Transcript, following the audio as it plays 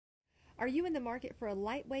Are you in the market for a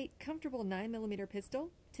lightweight, comfortable 9mm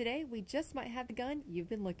pistol? Today, we just might have the gun you've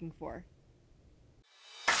been looking for.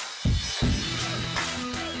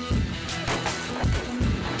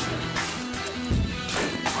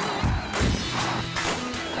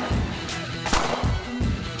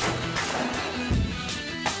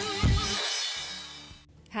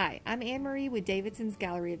 Hi, I'm Anne-Marie with Davidson's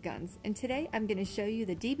Gallery of Guns, and today I'm going to show you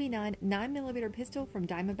the DB9 9mm pistol from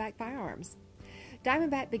Diamondback Firearms.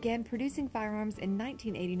 Diamondback began producing firearms in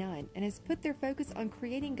 1989 and has put their focus on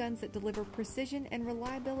creating guns that deliver precision and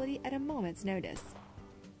reliability at a moment's notice.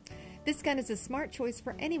 This gun is a smart choice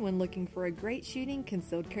for anyone looking for a great shooting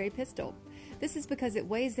concealed carry pistol. This is because it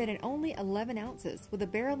weighs in at only 11 ounces with a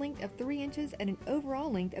barrel length of 3 inches and an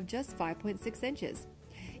overall length of just 5.6 inches.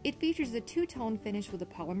 It features a two-tone finish with a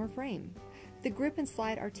polymer frame. The grip and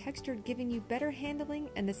slide are textured, giving you better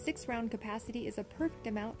handling, and the 6-round capacity is a perfect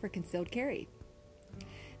amount for concealed carry.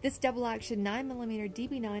 This double-action 9mm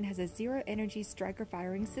DB9 has a zero-energy striker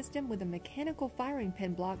firing system with a mechanical firing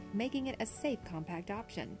pin block, making it a safe, compact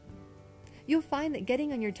option. You'll find that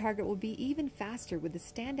getting on your target will be even faster with the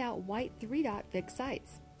standout white 3-dot fixed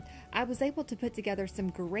sights. I was able to put together some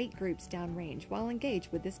great groups downrange while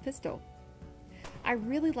engaged with this pistol. I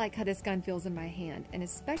really like how this gun feels in my hand, and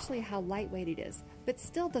especially how lightweight it is, but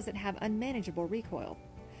still doesn't have unmanageable recoil.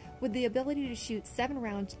 With the ability to shoot 7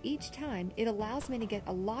 rounds each time, it allows me to get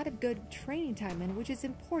a lot of good training time in, which is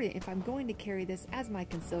important if I'm going to carry this as my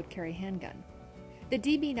concealed carry handgun. The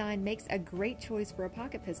DB9 makes a great choice for a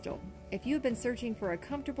pocket pistol. If you have been searching for a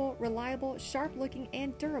comfortable, reliable, sharp-looking,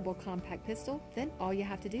 and durable compact pistol, then all you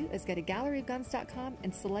have to do is go to galleryofguns.com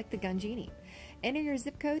and select the Gun Genie. Enter your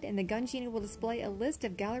zip code and the Gun Genie will display a list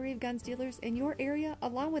of Gallery of Guns dealers in your area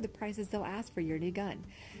along with the prices they'll ask for your new gun.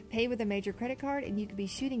 Pay with a major credit card and you can be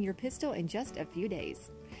shooting your pistol in just a few days.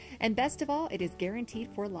 And best of all, it is guaranteed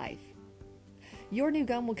for life. Your new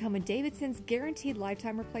gun will come with Davidson's Guaranteed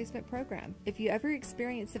Lifetime Replacement Program. If you ever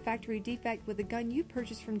experience a factory defect with a gun you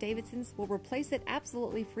purchased from Davidson's, we'll replace it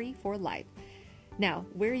absolutely free for life. Now,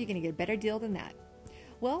 where are you going to get a better deal than that?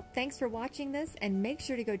 Well, thanks for watching this, and make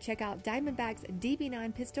sure to go check out Diamondback's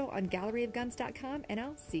DB9 pistol on galleryofguns.com, and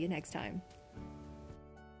I'll see you next time.